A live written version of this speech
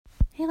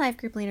Hey, Life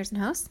Group leaders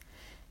and hosts.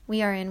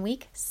 We are in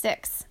week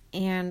 6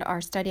 and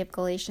our study of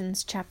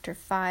Galatians chapter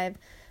 5,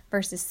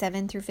 verses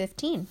 7 through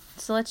 15.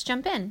 So let's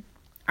jump in.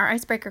 Our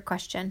icebreaker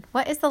question: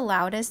 what is the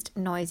loudest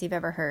noise you've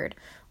ever heard?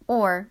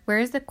 Or where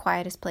is the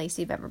quietest place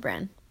you've ever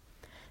been?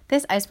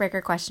 This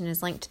icebreaker question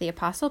is linked to the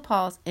Apostle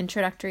Paul's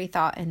introductory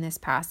thought in this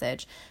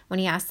passage when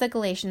he asks the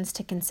Galatians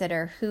to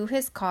consider who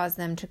has caused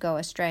them to go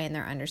astray in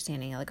their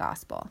understanding of the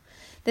gospel.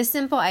 This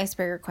simple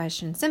icebreaker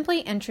question simply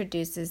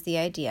introduces the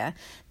idea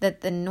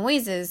that the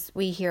noises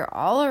we hear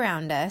all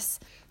around us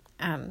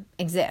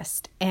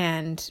exist,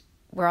 and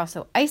we're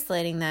also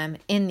isolating them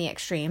in the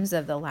extremes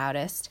of the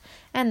loudest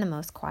and the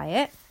most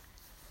quiet.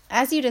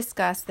 As you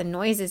discuss the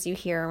noises you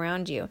hear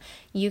around you,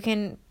 you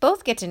can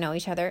both get to know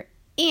each other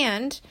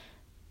and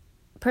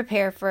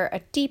prepare for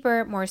a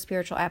deeper, more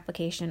spiritual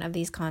application of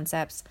these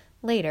concepts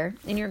later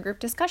in your group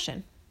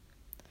discussion.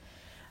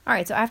 All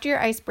right, so after your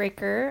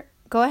icebreaker,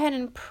 go ahead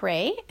and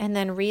pray and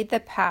then read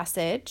the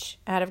passage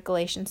out of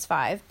Galatians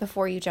 5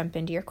 before you jump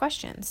into your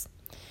questions.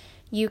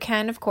 You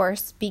can, of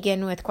course,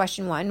 begin with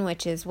question 1,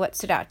 which is what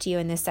stood out to you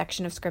in this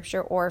section of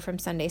scripture or from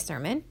Sunday's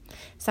sermon.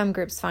 Some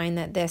groups find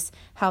that this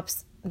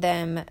helps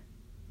them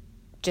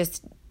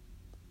just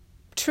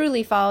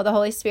truly follow the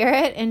Holy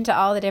Spirit into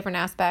all the different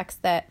aspects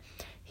that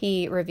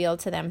He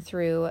revealed to them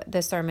through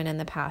the sermon and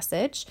the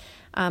passage.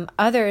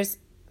 Others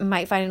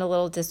might find it a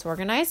little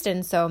disorganized,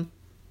 and so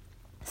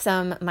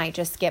some might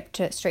just skip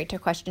straight to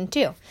question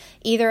 2.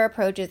 Either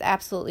approach is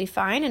absolutely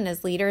fine, and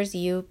as leaders,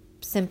 you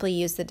simply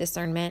use the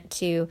discernment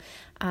to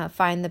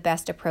find the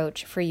best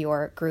approach for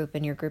your group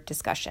and your group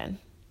discussion.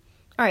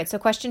 All right, so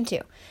question 2.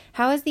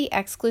 How is the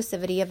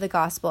exclusivity of the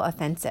gospel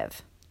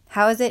offensive?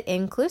 How is it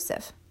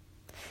inclusive?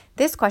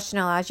 This question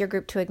allows your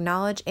group to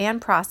acknowledge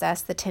and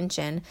process the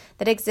tension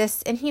that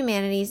exists in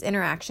humanity's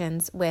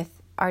interactions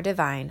with our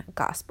divine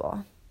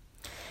gospel.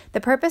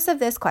 The purpose of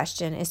this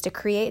question is to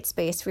create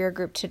space for your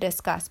group to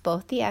discuss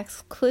both the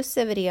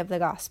exclusivity of the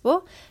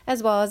gospel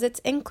as well as its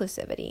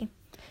inclusivity.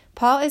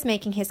 Paul is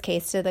making his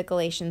case to the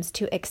Galatians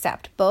to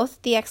accept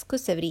both the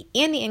exclusivity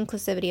and the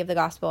inclusivity of the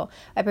gospel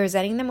by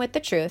presenting them with the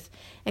truth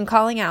and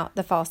calling out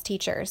the false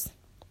teachers.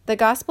 The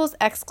gospel's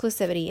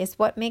exclusivity is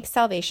what makes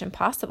salvation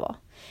possible.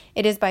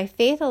 It is by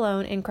faith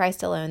alone in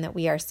Christ alone that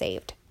we are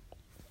saved.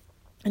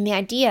 And the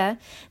idea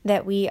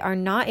that we are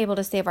not able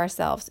to save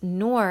ourselves,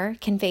 nor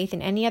can faith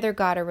in any other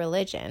God or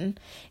religion,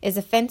 is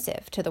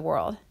offensive to the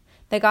world.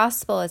 The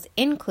gospel is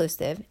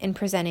inclusive in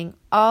presenting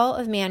all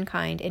of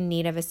mankind in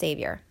need of a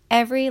Savior,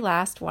 every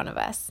last one of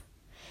us.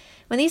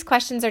 When these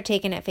questions are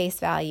taken at face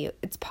value,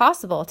 it's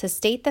possible to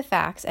state the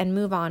facts and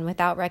move on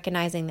without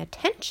recognizing the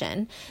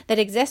tension that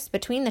exists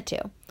between the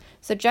two.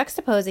 So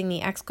juxtaposing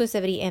the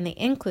exclusivity and the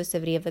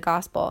inclusivity of the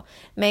gospel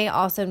may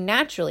also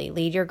naturally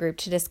lead your group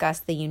to discuss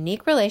the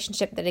unique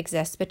relationship that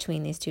exists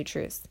between these two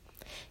truths.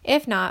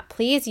 If not,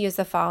 please use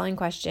the following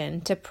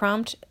question to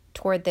prompt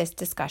toward this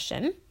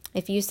discussion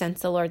if you sense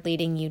the Lord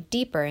leading you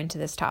deeper into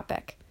this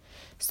topic.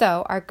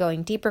 So our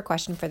going deeper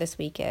question for this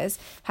week is,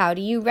 how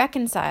do you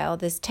reconcile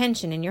this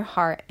tension in your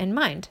heart and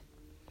mind?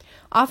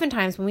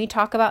 Oftentimes, when we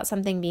talk about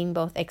something being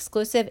both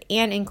exclusive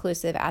and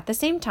inclusive at the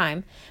same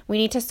time, we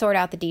need to sort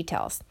out the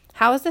details.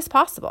 How is this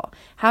possible?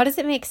 How does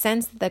it make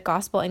sense that the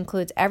gospel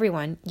includes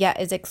everyone,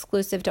 yet is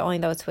exclusive to only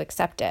those who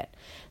accept it?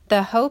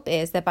 The hope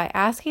is that by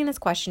asking this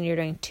question, you're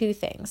doing 2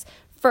 things.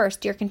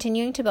 First, you're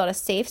continuing to build a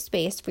safe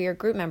space for your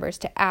group members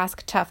to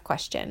ask tough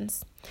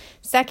questions.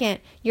 Second,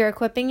 you're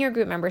equipping your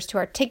group members to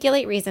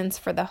articulate reasons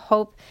for the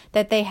hope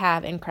that they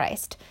have in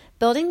Christ.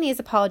 Building these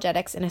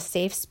apologetics in a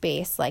safe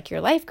space like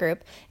your life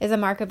group is a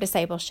mark of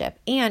discipleship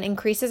and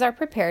increases our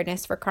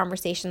preparedness for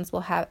conversations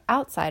we'll have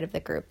outside of the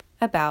group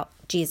about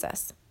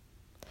Jesus.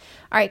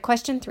 All right,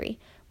 question 3.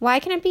 Why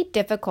can it be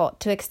difficult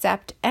to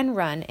accept and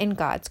run in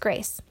God's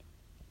grace?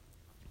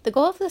 The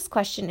goal of this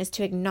question is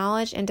to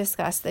acknowledge and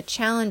discuss the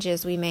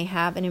challenges we may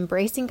have in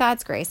embracing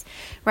God's grace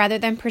rather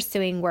than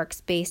pursuing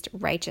works-based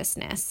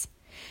righteousness.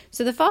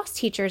 So the false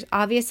teachers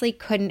obviously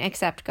couldn't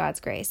accept God's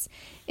grace.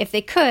 If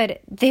they could,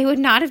 they would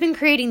not have been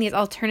creating these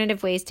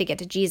alternative ways to get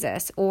to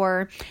Jesus,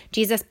 or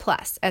Jesus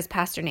Plus, as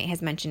Pastor Nate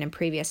has mentioned in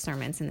previous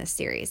sermons in this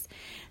series.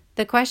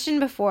 The question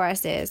before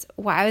us is,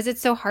 why was it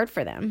so hard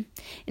for them?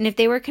 And if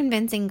they were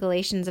convincing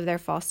Galatians of their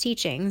false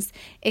teachings,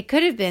 it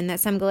could have been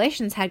that some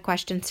Galatians had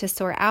questions to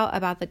sort out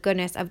about the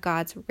goodness of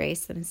God's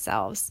grace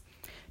themselves.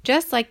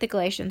 Just like the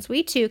Galatians,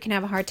 we too can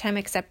have a hard time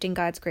accepting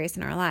God's grace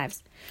in our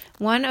lives.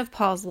 One of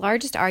Paul's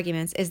largest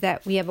arguments is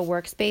that we have a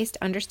works-based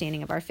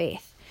understanding of our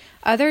faith.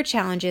 Other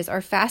challenges or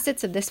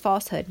facets of this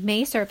falsehood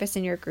may surface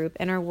in your group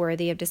and are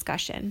worthy of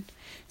discussion.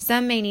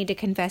 Some may need to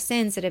confess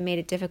sins that have made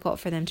it difficult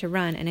for them to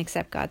run and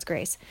accept God's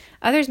grace.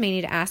 Others may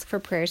need to ask for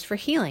prayers for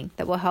healing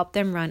that will help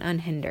them run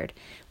unhindered.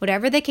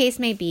 Whatever the case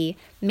may be,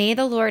 may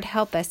the Lord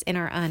help us in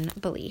our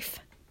unbelief.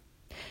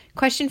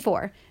 Question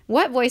 4.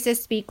 What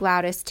voices speak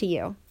loudest to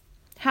you?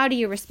 How do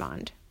you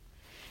respond?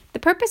 The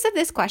purpose of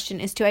this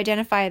question is to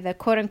identify the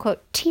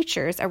quote-unquote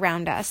teachers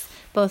around us,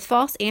 both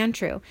false and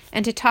true,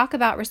 and to talk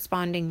about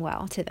responding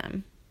well to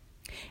them.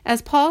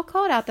 As Paul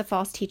called out the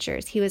false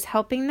teachers, he was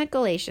helping the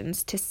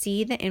Galatians to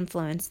see the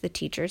influence the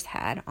teachers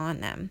had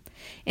on them.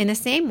 In the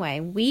same way,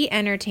 we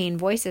entertain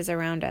voices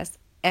around us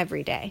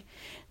every day.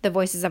 The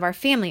voices of our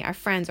family, our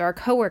friends, or our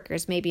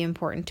coworkers may be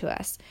important to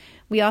us.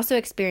 We also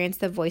experience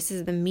the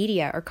voices of the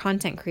media or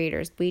content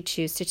creators we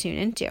choose to tune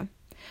into.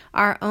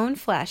 Our own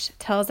flesh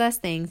tells us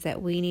things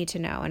that we need to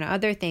know and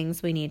other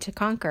things we need to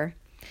conquer.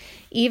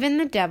 Even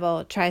the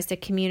devil tries to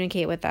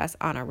communicate with us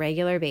on a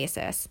regular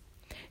basis.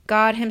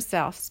 God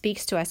himself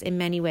speaks to us in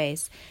many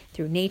ways,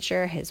 through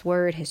nature, his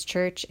word, his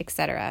church,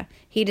 etc.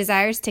 He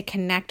desires to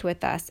connect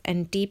with us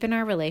and deepen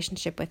our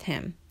relationship with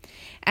him.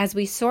 As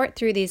we sort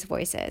through these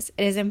voices,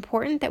 it is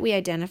important that we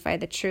identify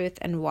the truth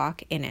and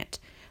walk in it.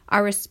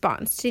 Our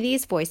response to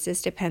these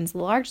voices depends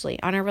largely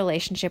on our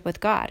relationship with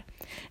God.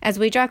 As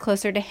we draw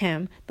closer to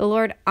him, the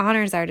Lord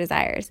honors our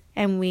desires,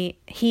 and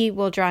he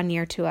will draw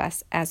near to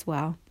us as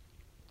well.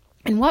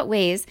 In what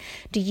ways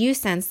do you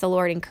sense the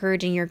Lord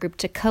encouraging your group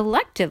to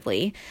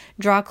collectively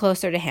draw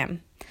closer to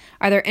him?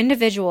 Are there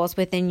individuals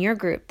within your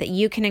group that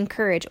you can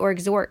encourage or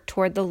exhort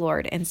toward the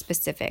Lord in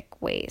specific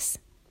ways?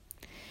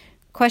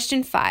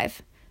 Question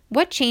 5.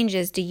 What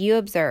changes do you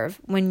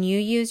observe when you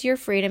use your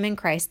freedom in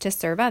Christ to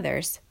serve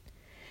others?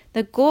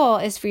 The goal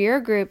is for your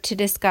group to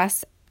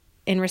discuss,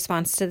 in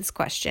response to this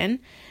question,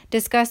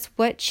 discuss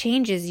what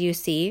changes you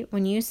see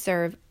when you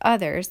serve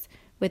others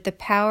with the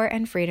power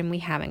and freedom we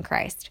have in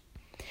Christ.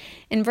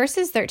 In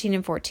verses 13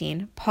 and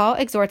 14, Paul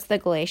exhorts the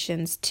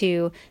Galatians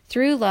to,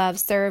 through love,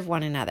 serve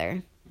one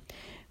another,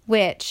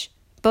 which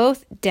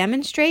both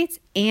demonstrates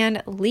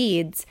and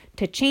leads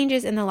to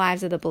changes in the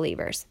lives of the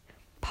believers.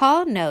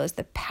 Paul knows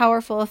the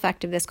powerful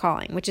effect of this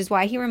calling, which is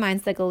why he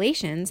reminds the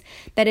Galatians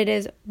that it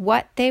is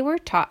what they were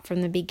taught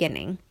from the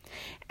beginning.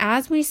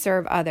 As we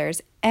serve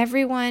others,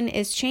 everyone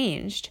is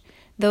changed.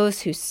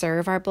 Those who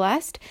serve are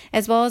blessed,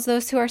 as well as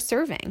those who are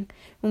serving.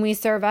 When we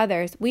serve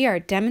others, we are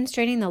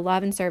demonstrating the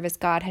love and service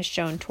God has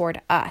shown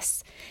toward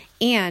us,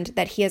 and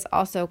that he has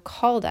also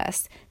called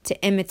us to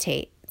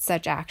imitate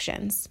such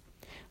actions.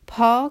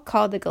 Paul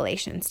called the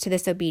Galatians to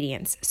this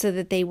obedience so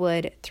that they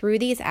would, through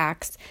these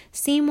acts,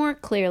 see more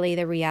clearly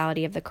the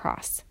reality of the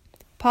cross.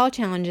 Paul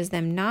challenges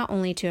them not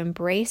only to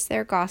embrace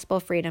their gospel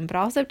freedom, but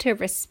also to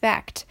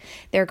respect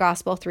their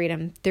gospel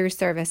freedom through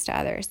service to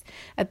others.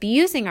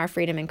 Abusing our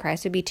freedom in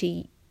Christ would be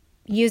to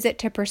use it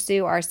to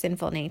pursue our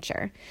sinful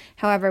nature.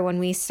 However, when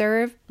we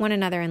serve one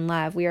another in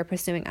love, we are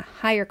pursuing a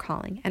higher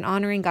calling and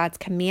honoring God's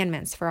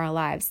commandments for our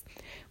lives.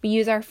 We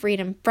use our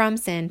freedom from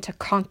sin to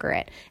conquer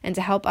it and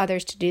to help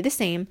others to do the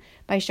same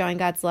by showing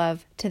God's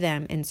love to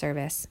them in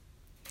service.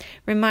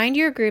 Remind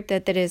your group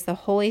that it is the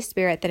Holy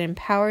Spirit that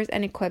empowers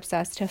and equips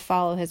us to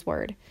follow his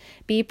word.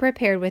 Be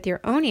prepared with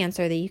your own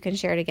answer that you can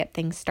share to get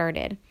things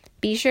started.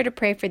 Be sure to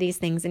pray for these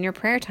things in your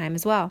prayer time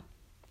as well.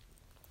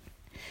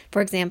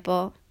 For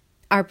example,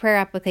 our prayer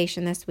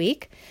application this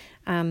week,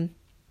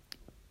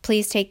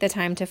 please take the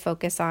time to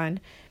focus on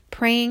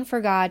praying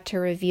for God to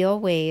reveal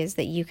ways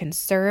that you can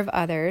serve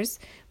others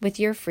with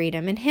your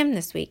freedom in him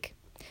this week.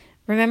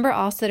 Remember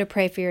also to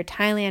pray for your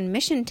Thailand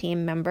mission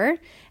team member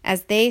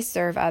as they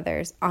serve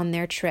others on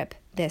their trip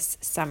this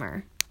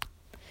summer.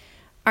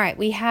 All right,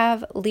 we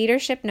have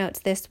leadership notes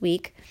this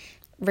week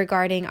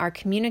regarding our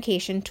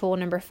communication tool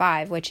number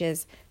 5, which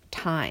is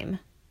time.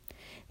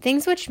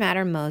 Things which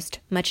matter most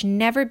must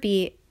never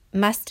be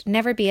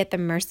at the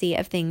mercy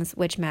of things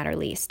which matter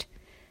least.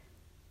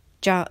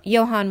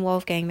 Johann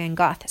Wolfgang von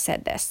Goethe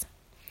said this.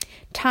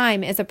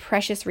 Time is a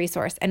precious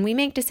resource, and we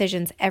make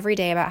decisions every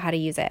day about how to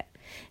use it.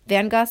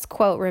 Van Gogh's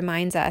quote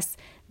reminds us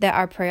that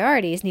our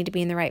priorities need to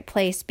be in the right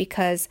place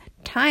because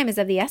time is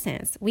of the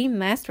essence. We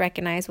must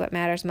recognize what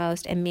matters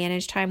most and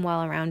manage time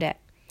well around it.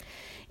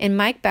 In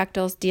Mike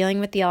Bechtel's Dealing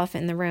with the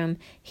Elephant in the Room,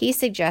 he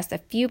suggests a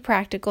few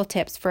practical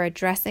tips for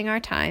addressing our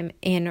time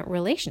in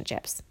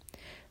relationships.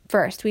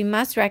 First, we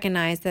must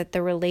recognize that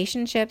the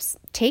relationships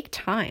take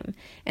time,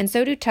 and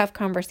so do tough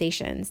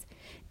conversations.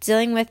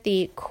 Dealing with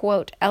the,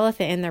 quote,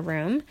 elephant in the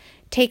room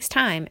takes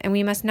time, and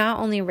we must not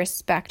only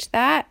respect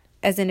that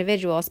as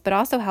individuals, but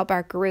also help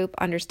our group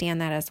understand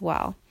that as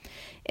well.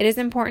 It is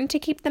important to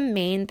keep the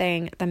main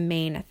thing,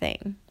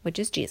 which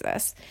is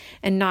Jesus,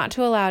 and not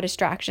to allow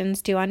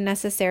distractions to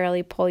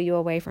unnecessarily pull you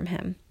away from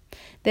him.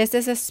 This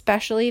is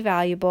especially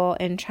valuable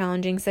in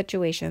challenging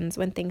situations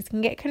when things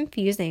can get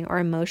confusing or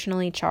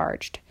emotionally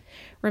charged.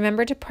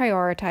 Remember to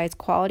prioritize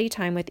quality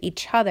time with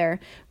each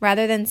other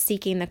rather than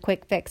seeking the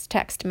quick fix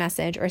text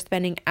message or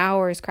spending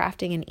hours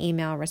crafting an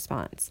email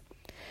response.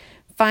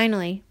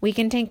 Finally, we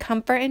can take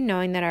comfort in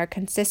knowing that our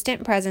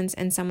consistent presence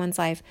in someone's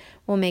life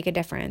will make a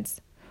difference.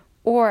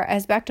 Or,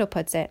 as Bechtel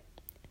puts it,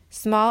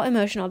 small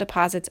emotional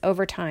deposits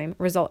over time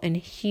result in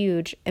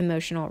huge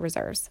emotional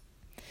reserves.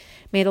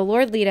 May the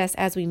Lord lead us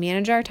as we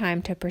manage our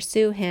time to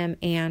pursue him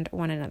and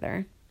one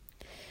another.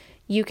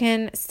 You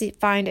can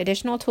find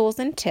additional tools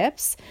and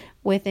tips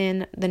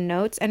within the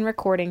notes and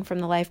recording from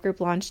the Life Group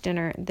Launch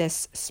Dinner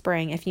this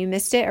spring. If you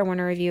missed it or want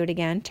to review it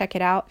again, check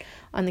it out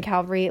on the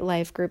Calvary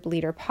Life Group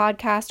Leader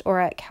podcast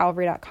or at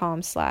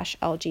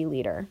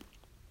calvary.com/LGleader.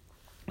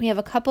 We have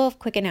a couple of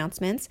quick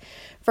announcements.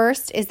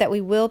 First is that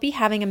we will be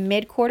having a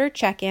mid-quarter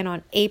check-in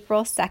on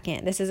April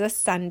 2nd. This is a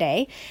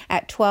Sunday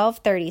at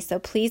 12:30, so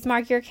please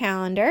mark your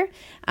calendar,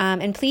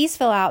 and please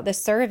fill out the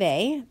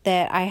survey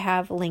that I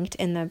have linked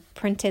in the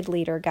printed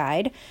leader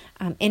guide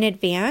in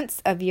advance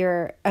of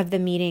the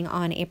meeting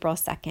on April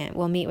 2nd.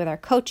 We'll meet with our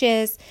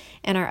coaches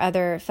and our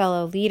other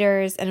fellow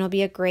leaders, and it'll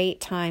be a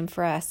great time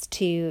for us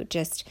to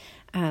just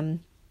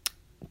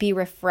be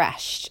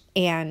refreshed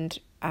and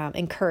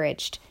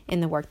encouraged in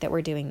the work that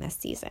we're doing this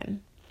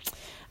season.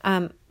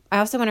 I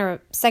also want to,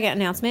 second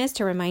announcement is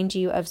to remind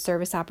you of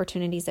service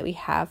opportunities that we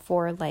have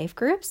for life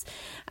groups.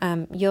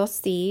 You'll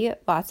see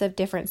lots of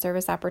different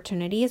service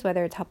opportunities,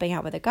 whether it's helping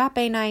out with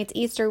Agape Nights,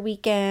 Easter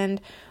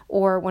weekend,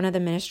 or one of the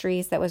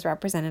ministries that was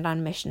represented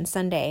on Mission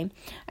Sunday.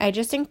 I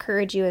just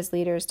encourage you as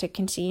leaders to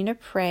continue to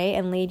pray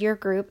and lead your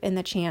group in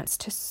the chance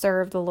to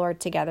serve the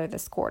Lord together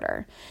this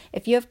quarter.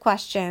 If you have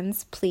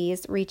questions,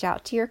 please reach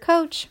out to your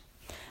coach.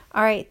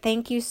 All right,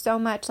 thank you so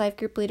much, Life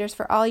Group leaders,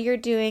 for all you're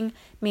doing.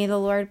 May the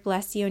Lord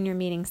bless you in your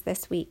meetings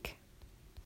this week.